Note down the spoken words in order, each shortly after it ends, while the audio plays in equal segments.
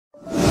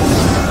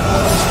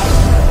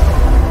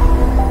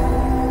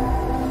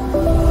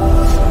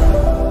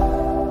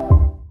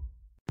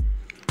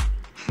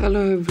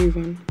Hello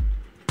everyone,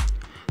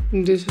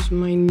 this is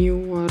my new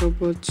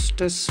robots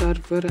test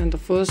server and the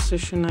first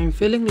session. I'm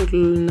feeling a little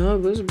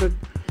nervous, but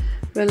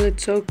well,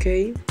 it's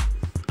okay.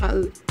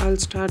 I'll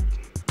start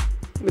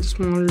with a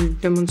small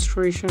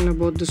demonstration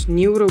about this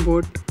new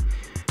robot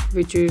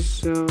which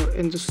is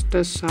in this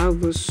test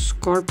server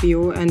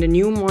Scorpio, and a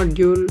new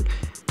module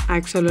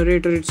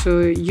Accelerator. It's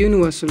a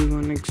universal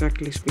one,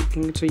 exactly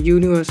speaking. It's a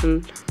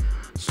universal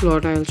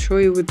slot. I'll show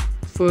you with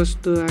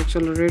first the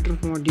accelerator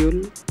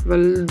module.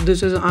 Well,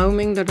 this is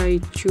arming that I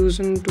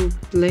chosen to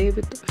play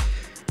with,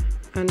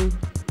 and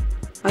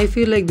I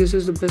feel like this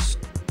is the best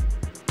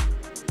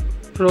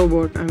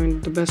robot,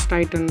 the best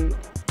titan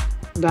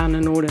than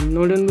an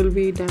Odin will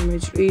be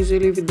damaged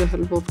easily with the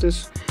help of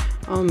this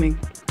arming.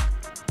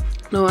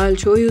 Now I'll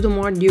show you the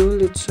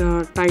module. It's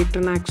a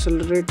titan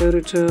accelerator.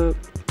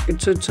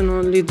 It's an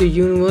only the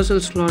universal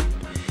slot.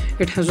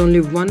 It has only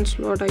one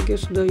slot, I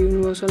guess, the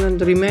universal, and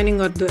the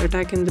remaining are the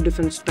attack and the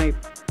defense type,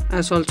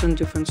 assault and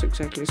defense,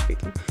 exactly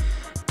speaking.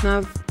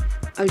 Now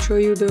I'll show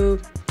you the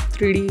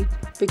 3D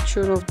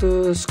picture of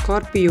the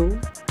Scorpio.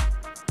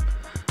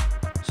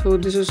 So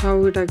this is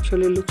how it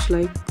actually looks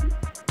like,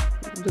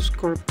 the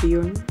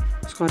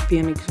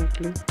scorpion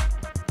exactly.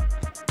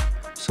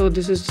 So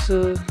this is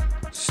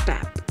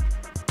stab.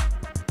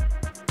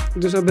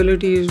 This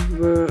ability is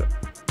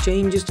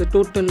changes the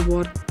total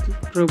war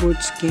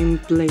robot's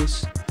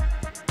gameplays.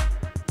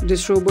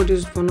 This robot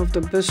is one of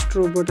the best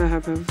robot I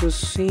have ever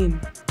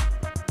seen,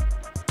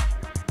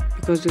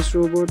 because this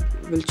robot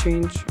will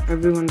change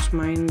everyone's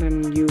mind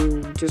and you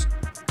just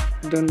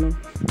don't know.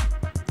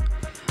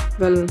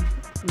 Well,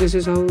 this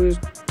is how it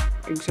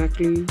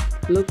exactly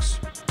looks,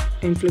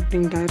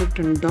 inflicting direct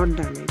and dot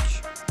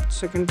damage.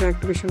 Secondary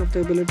activation of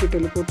the ability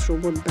teleports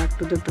robot back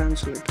to the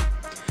translator.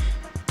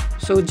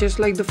 So just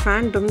like the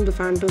phantom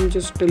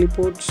just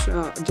teleports,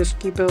 just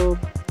keep a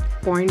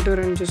pointer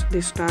and just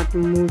they start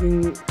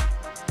moving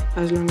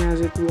as long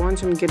as it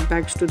wants and get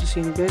back to the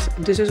same place.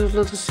 This is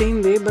also the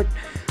same way, but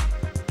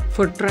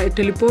for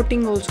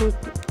teleporting also,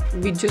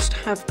 we just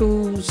have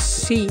to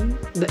see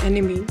the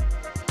enemy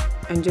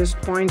and just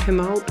point him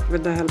out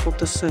with the help of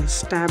the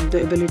stab,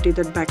 the ability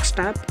that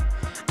backstab,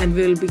 and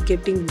we'll be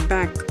getting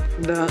back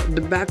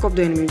the back of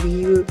the enemy.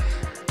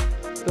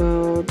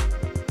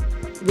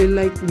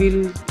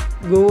 We'll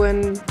go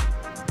and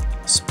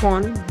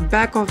spawn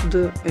back of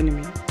the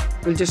enemy.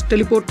 We'll just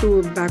teleport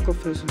to back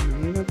of his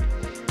enemy, but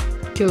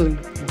killing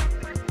him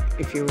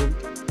if you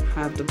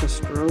have the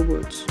best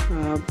robots.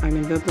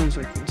 Weapons,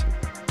 I can say,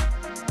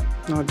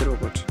 not the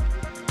robots.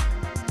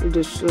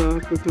 This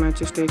quick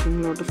match is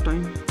taking a lot of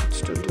time. It's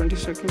still 20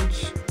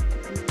 seconds.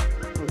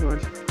 Oh god.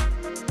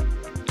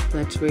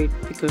 Let's wait,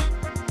 because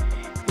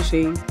you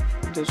see,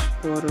 this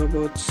for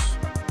robots,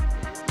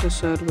 the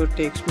server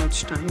takes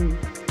much time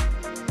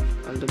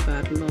while the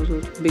battle also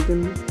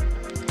begin.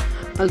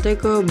 I'll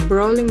take a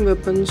brawling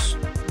weapons,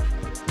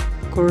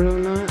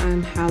 Corona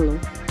and Halo.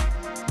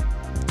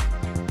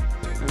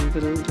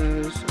 And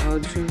there's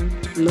Arjun,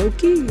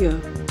 Loki. Yeah,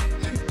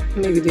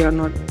 maybe they're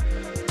not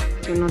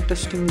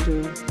testing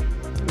the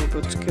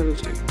robot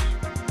skills.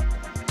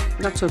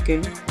 That's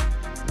okay.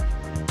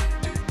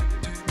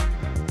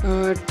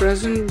 At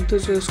present,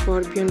 this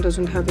Scorpion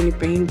doesn't have any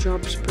paint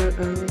jobs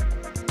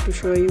to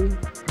show you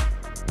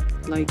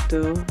like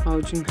the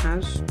Arjun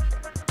has.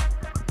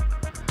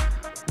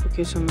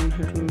 Okay, someone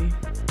hit me.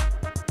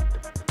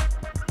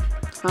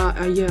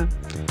 Yeah.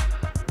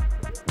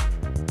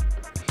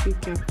 He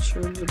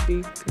captured the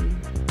beacon.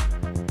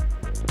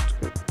 That's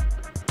good.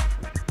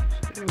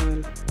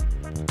 Well,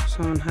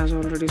 someone has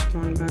already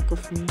spawned back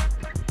of me.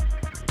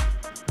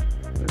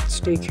 Let's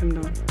take him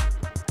down.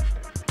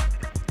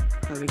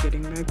 I'll be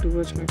getting back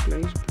towards my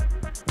place.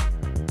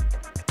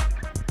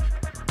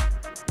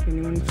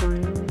 Anyone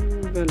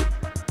find? Well,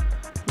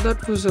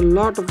 that was a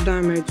lot of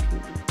damage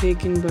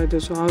taken by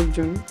this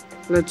Arjun.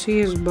 Let's see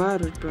his bar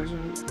at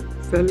present.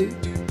 Well,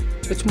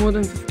 it's more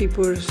than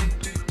 50%.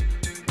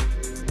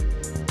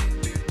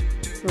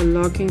 While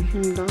locking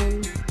him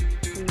down,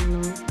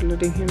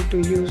 letting him to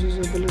use his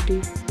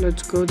ability.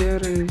 Let's go there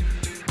and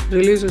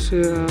release his.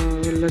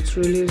 Let's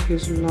release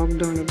his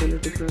lockdown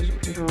ability.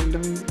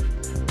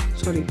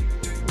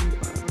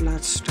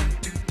 Last turn.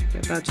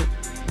 Yeah, that's it.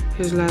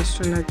 His last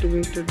turn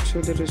activated,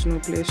 so there is no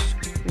place.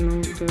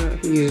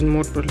 He is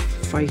more for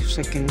 5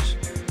 seconds.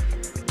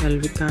 Well,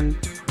 we can't.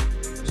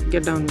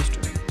 Get down, Mr.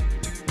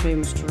 Hey,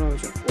 Mr.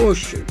 Roger. Oh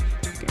shit.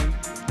 Okay,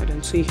 I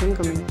didn't see him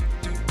coming.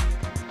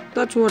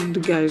 That's what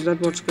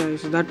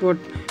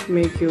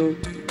make you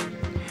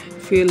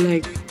feel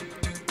like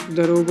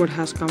the robot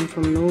has come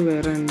from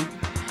nowhere and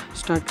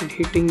started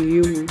hitting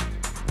you,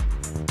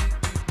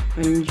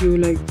 and you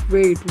like,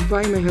 wait,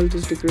 why my health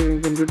is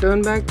decreasing? When you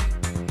turn back,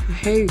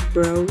 hey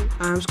bro,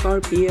 I'm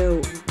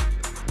Scorpio.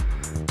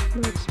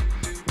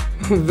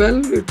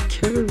 Well, it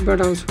killed,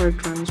 but also I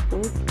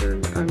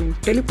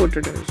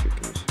teleported, as you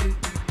can see.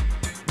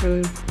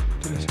 Well,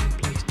 there is some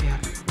place there.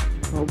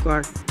 Oh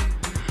god.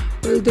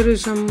 Well, there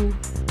is some.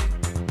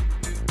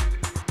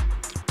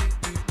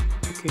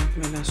 Okay,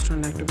 my last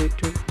run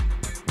activated.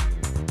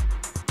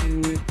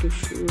 need to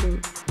shoot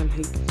him. Well,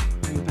 he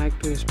went back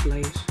to his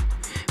place.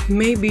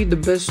 Maybe the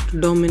best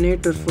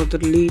dominator for the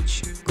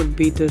leech could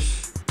be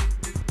this.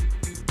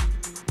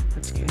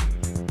 Let's get.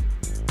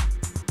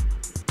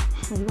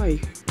 Oh, why?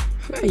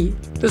 Why?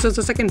 This is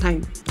the second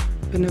time.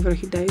 Whenever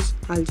he dies,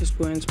 I'll just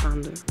go and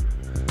spam there.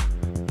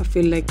 I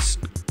feel like.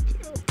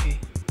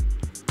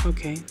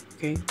 Okay.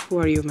 Who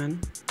are you, man?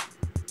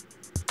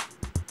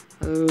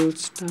 I'll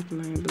start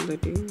my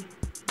ability.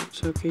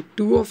 It's okay.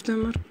 Two of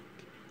them are.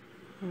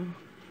 Oh,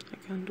 I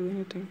can't do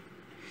anything.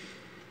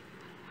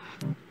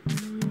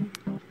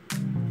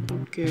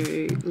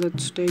 Okay,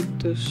 let's take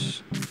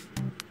this.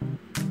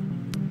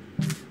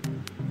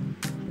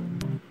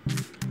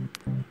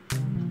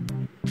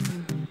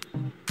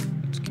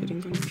 It's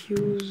getting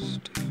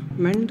confused.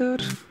 Mender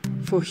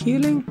for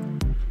healing?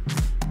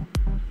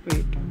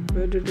 Wait,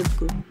 where did it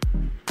go?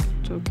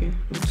 It's okay,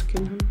 let's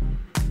kill him.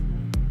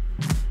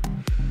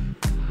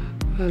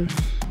 Well,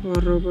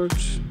 war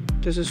robots,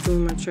 this is too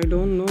much. I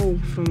don't know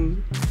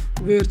from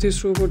where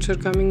these robots are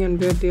coming and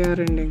where they are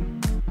ending.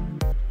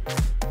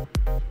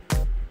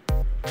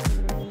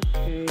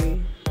 Okay.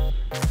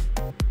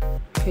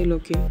 Hey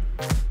Loki,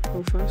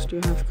 how fast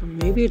you have come?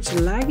 Maybe it's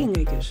lagging,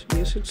 I guess.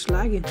 Yes, it's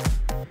lagging.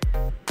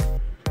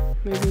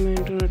 Maybe my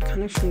internet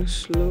connection is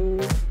slow.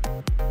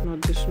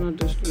 Not this.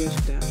 Yes,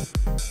 there.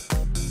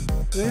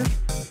 Where?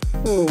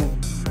 Oh,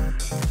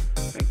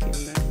 I came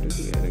back to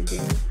here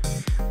again.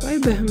 Why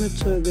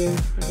behemoths are there?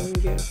 I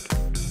don't get.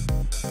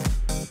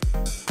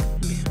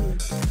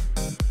 Behemoths.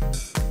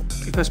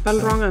 If I spell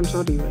wrong, I'm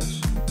sorry,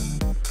 guys.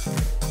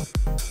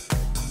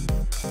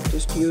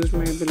 Just use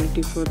my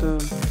ability for the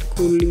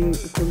cooldown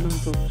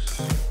purpose.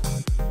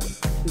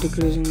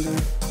 Decreasing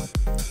that.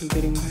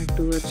 Getting back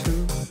towards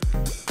him.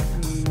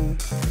 And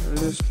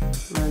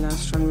my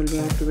last run will be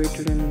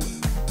activated and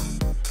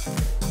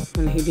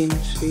well, he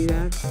didn't see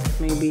that.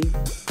 Maybe.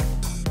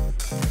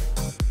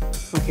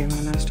 Okay,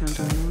 my last turn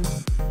on.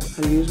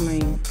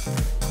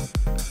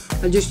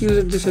 I'll just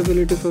use this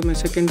ability for my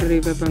secondary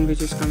weapon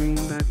which is coming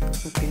back.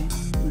 Okay,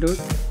 dude.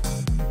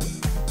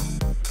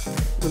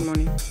 Good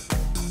morning.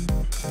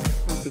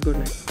 Okay, good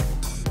night.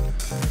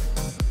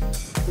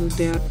 Well,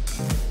 they are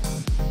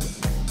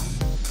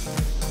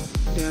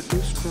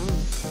too strong.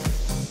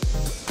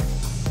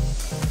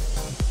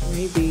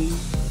 Maybe,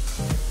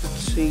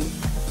 let's see.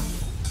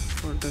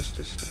 What does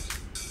this do?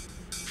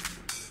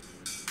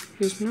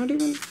 He's not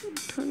even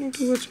turning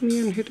towards me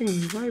and hitting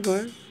me. Why?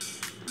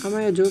 Am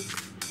I a joke?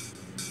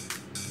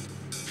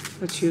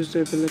 Let's use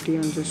the ability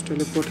and just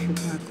teleport him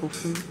back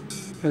off him.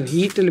 Well,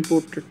 he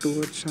teleported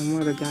towards some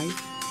other guy.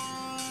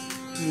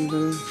 And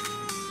well,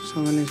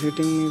 someone is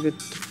hitting me with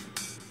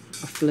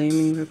a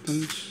flaming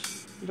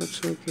weapons.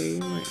 That's okay.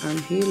 I'm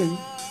healing.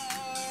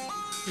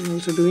 I'm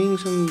also doing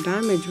some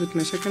damage with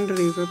my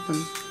secondary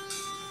weapon.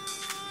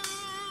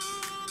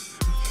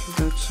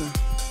 Okay,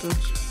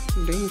 that's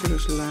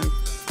dangerous lag.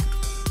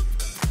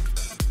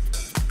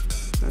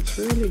 That's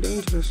really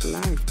dangerous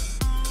lag.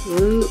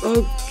 Well,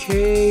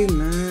 okay,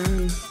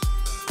 man.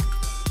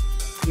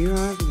 You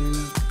are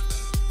winner.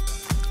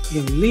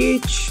 You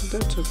leech.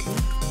 That's okay.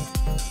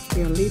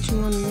 You're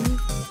leeching on me.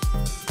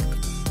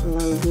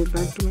 Well, I'll go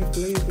back to my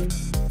place then.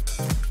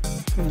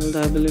 Well,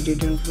 the ability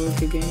didn't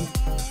work again.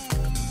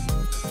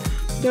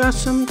 There are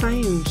some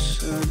times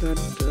that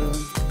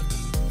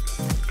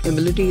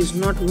ability is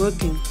not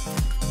working.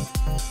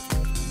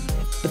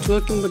 It's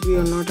working, but we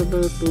are not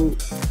able to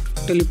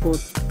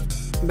teleport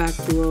back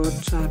to our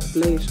start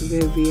place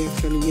where we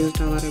actually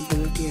used our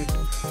ability at.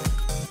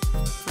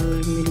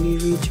 Let me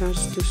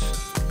recharge this.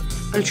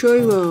 I'll show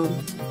you a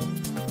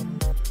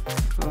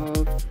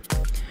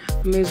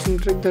amazing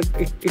trick that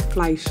it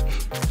flies.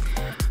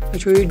 I'll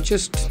show you,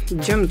 just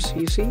jumps.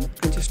 You see,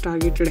 I just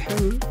targeted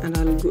him and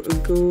I'll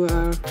go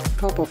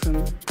top of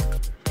him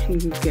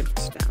and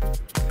gets down.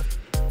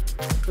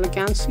 Well, I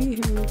can't see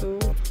him though.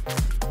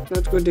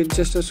 That's good. It's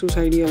just a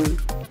suicidal.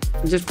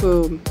 Just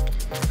for.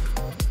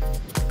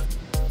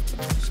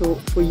 So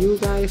for you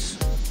guys,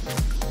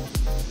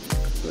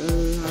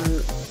 well,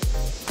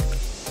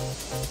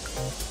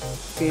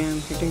 okay,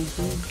 I'm hitting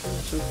him.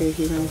 It's okay,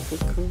 he went for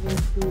cover.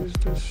 Who is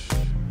this?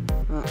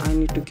 I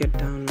need to get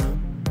down now.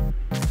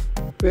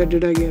 Where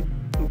did I get?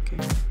 Okay,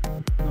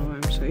 now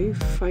I'm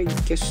safe, I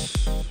guess.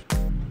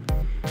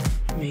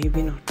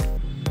 Maybe not.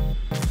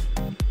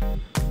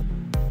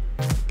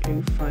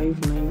 Okay,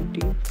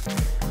 590.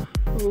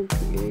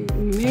 Okay,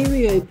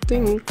 maybe I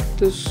think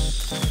this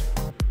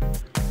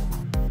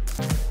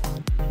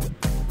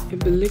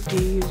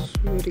ability is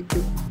very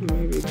good.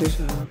 Maybe this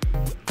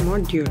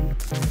module,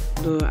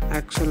 the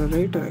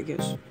Accelerator, I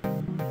guess.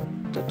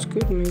 That's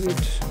good. Maybe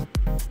it's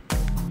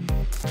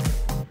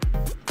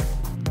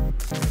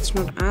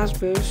not as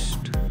best.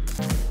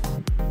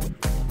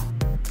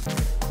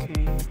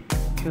 Okay,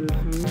 kill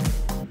him.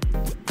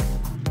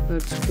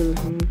 Let's kill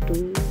him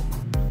too.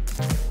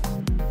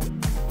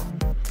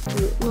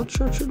 Not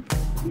sure.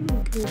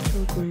 Okay, it's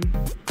not mine.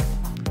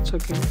 It's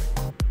okay.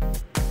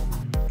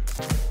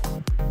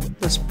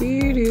 The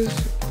speed is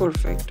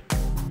perfect.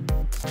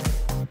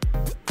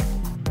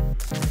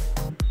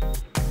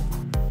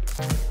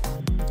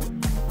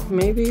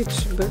 maybe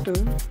it's better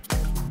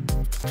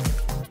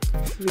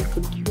if we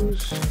could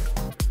use.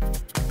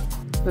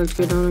 Let's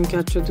get down and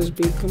capture this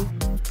beacon,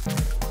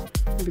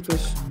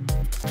 because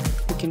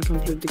we can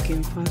complete the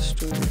game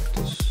faster with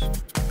this.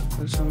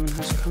 Well, someone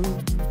has come.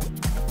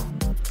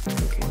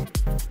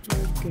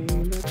 Okay,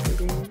 that's the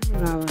game.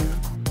 Ravana.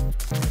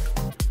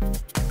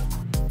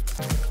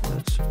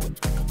 That's a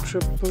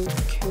triple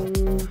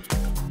kill.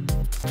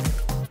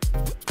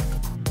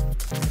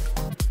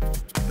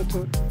 I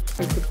thought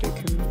I could take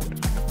him out.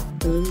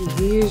 Well,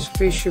 he is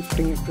face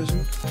shifting at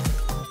present.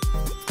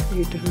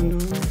 He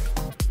turned on.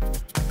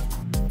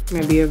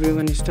 Maybe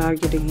everyone is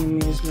targeting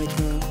him. He's like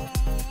a...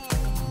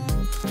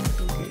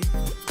 Okay.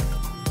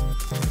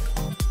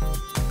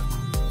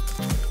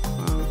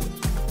 Wow.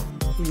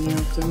 Many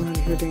of them are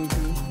hitting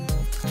him.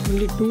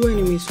 Only 2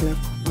 enemies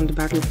left on the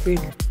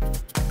battlefield.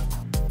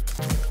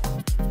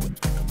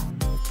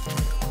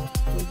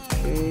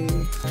 Okay.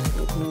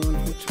 Hope no one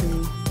hits me.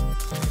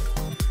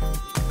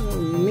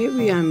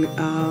 Maybe I'm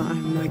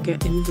like an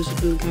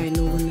invisible guy.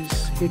 No one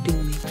is hitting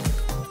me.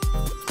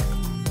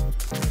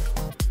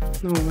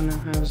 No one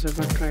has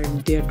ever tried.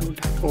 They don't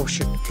have. Oh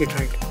shit, he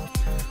tried.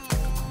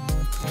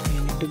 Okay, I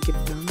need to get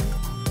down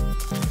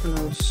and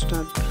I'll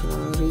start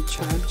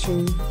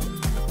recharging.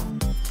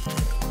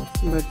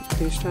 But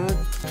they start.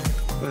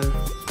 Well,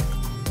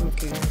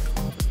 okay.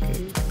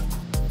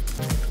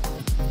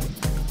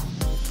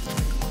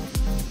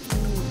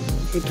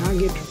 He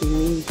targeted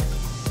me.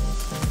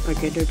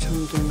 Like I did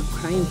something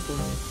crying for.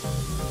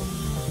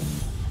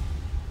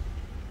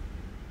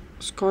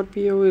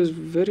 Scorpio is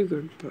very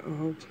good.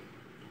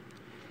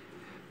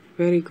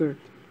 Very good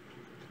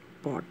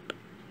bot.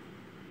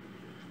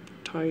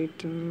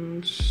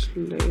 Titan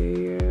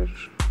Slayer.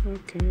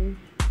 Okay.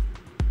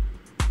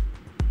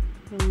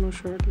 One more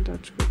shot.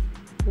 That's good.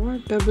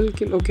 What double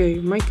kill? Okay,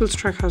 Michael's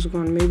track has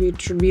gone. Maybe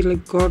it should be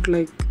like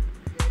godlike.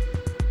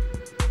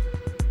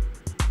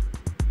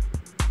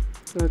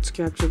 Let's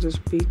capture this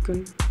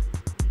beacon.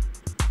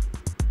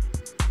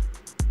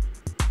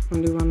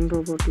 Only one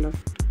robot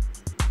left.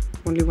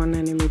 Only one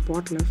enemy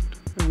bot left,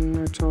 and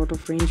it's out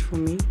of range for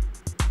me.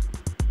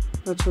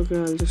 That's okay,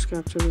 I'll just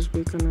capture this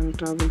beacon and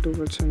travel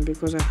towards him,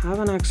 because I have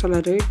an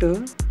accelerator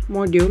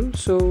module,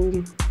 so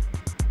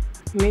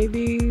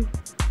maybe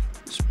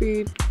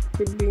speed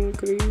could be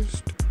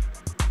increased.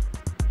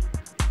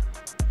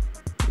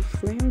 The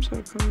flames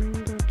are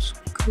coming, that's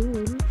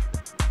cool.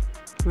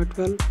 But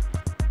well,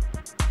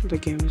 the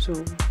game is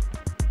over.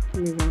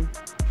 Move on.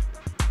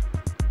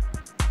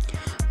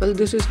 Well,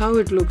 this is how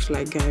it looks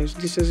like, guys.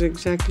 This is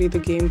exactly the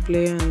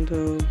gameplay and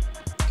the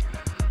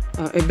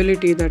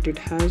ability that it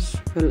has.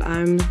 Well,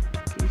 I'm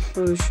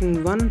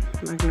position 1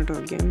 Magnetar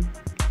again.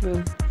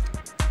 Well,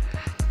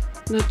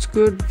 that's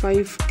good.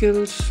 5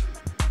 kills.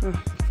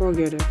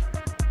 Forget it.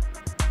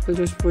 Well,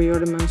 just for your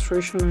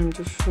demonstration, I'm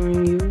just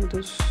showing you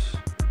this.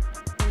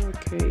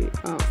 Okay,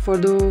 for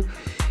the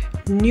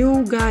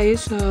new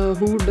guys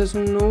who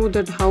doesn't know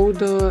that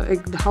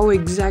how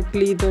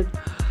exactly that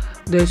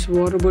this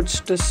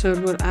Warrobots test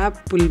server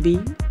app will be,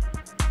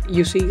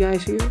 you see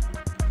guys here,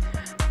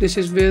 this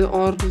is where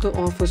all the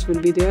offers will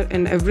be there,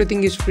 and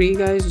everything is free,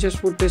 guys. Just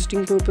for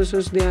testing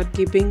purposes they are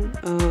keeping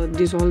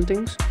these all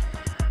things.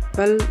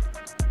 Well,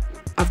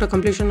 after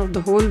completion of the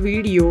whole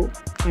video,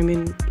 I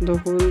mean the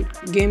whole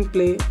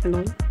gameplay and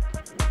all,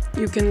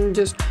 you can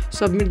just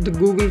submit the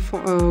Google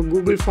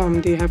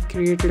form. They have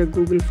created a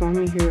Google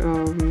form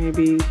here,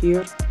 maybe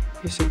here.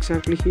 Yes,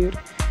 exactly here.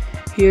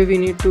 Here we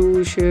need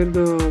to share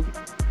the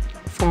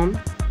form,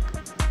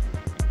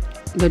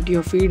 that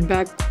your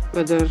feedback,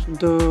 whether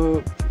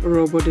the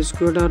robot is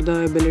good or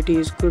the ability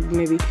is good.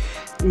 Maybe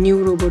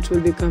new robots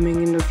will be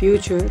coming in the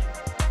future.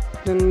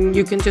 Then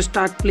you can just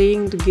start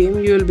playing the game.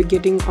 You will be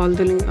getting all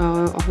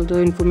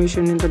the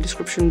information in the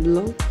description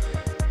below.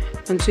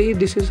 And see,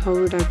 this is how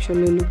it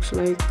actually looks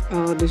like.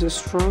 This is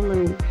strong,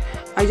 and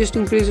I just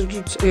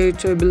increased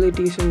its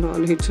abilities and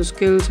all, its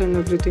skills and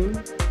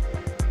everything.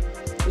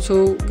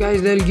 So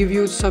guys, they'll give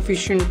you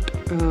sufficient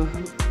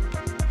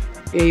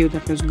AU,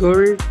 that means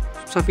gold,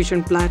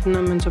 sufficient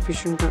platinum, and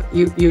sufficient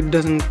you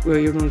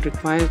don't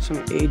require some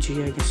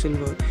AG, I guess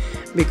silver,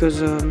 because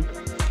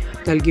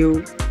they'll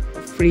give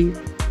free,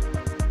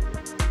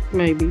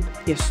 maybe.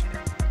 Yes,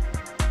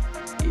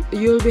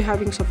 you'll be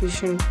having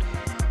sufficient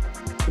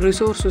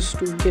resources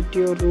to get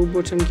your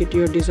robots and get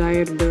your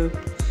desired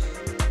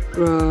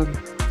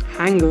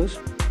hangars.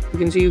 You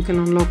can see you can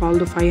unlock all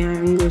the 5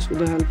 hangars with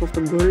the help of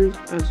the gold,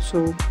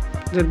 so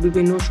there will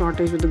be no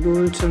shortage with the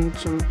golds and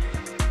some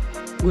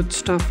good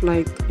stuff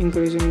like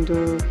increasing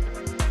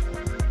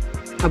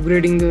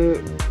upgrading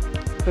the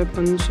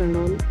weapons and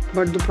all.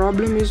 But the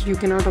problem is you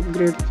cannot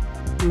upgrade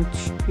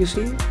much. You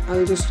see,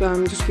 I'm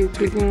just keep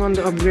clicking on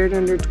the upgrade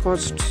and it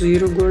costs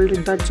 0 gold.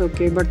 That's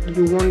okay, but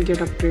you won't get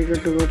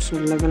upgraded towards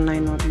level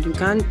 9, or you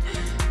can't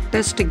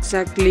test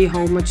exactly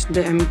how much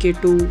the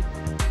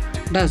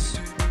MK2 does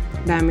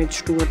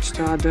damage towards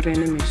the other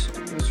enemies,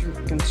 as you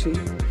can see.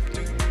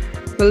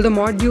 Well, the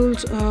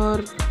modules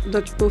are,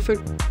 that's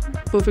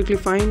perfectly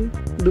fine.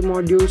 The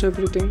modules,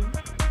 everything,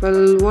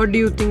 Well, what do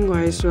you think,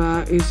 guys?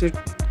 Is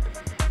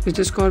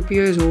the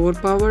Scorpio is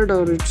overpowered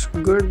or it's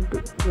good?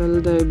 Well,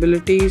 the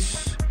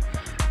abilities.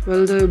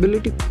 Well, the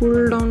ability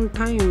cooldown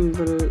time.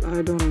 Well,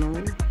 I don't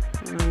know.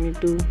 I need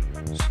to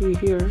see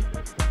here.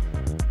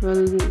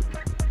 Well,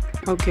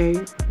 okay,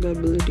 the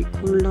ability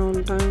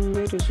cooldown time.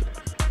 Where is it?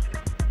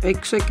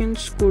 X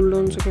seconds,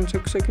 cooldown seconds,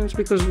 X seconds.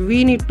 Because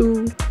we need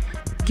to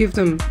give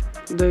them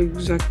the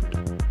exact.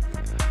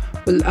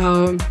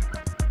 Well,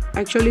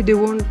 actually, they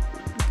won't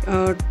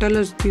tell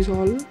us this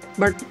all,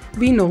 but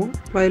we know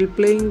while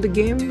playing the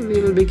game we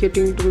will be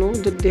getting to know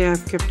that they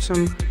have kept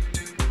some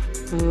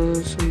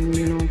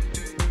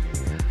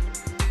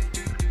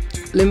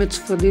limits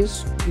for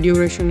this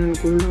duration and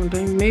cooldown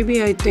time.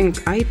 Maybe I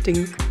think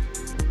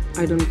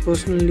I don't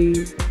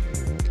personally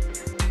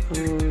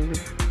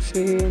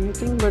say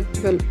anything, but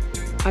well,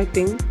 I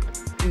think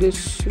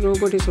this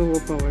robot is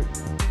overpowered.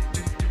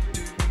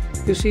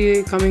 You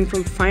see, coming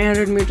from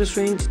 500 meters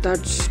range,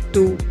 that's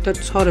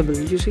horrible.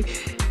 You see,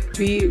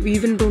 we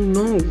even don't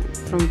know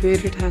from where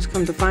it has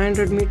come. The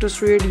 500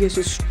 meters radius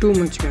is too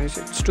much, guys.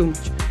 It's too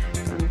much.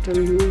 I'll tell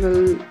you.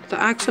 Well, the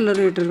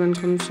accelerator, when it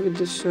comes with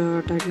this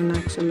Titan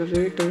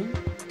accelerator,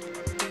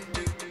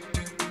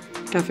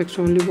 it affects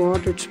only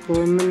what? It's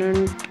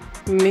permanent.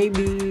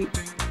 Maybe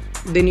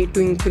they need to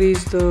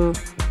increase the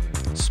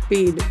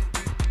speed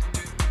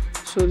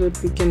so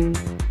that we can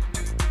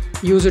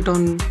use it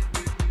on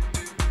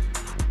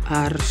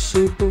our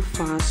super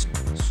fast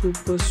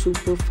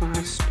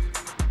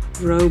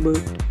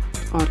robot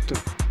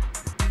Arthur.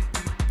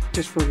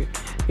 Just forget,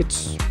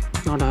 it's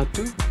not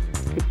Arthur,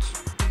 it's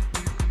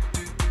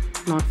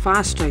not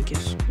fast. I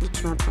guess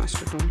it's not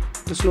fast at all.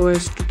 The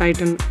slowest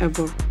Titan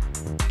ever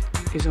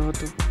is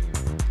Arthur.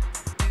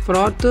 For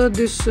Arthur,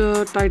 this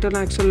Titan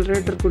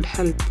accelerator could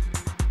help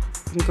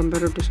in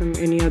compared to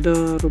any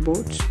other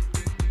robots,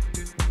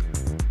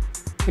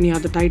 any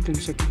other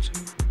Titans, I can say.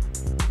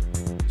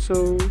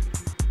 So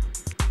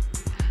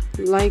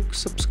like,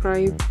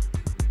 subscribe,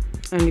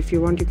 and if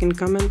you want you can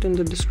comment in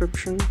the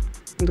description,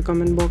 in the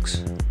comment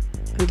box,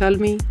 and tell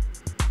me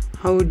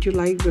how would you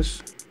like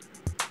this.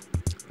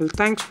 Well,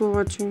 thanks for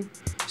watching.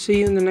 See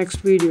you in the next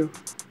video.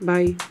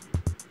 Bye.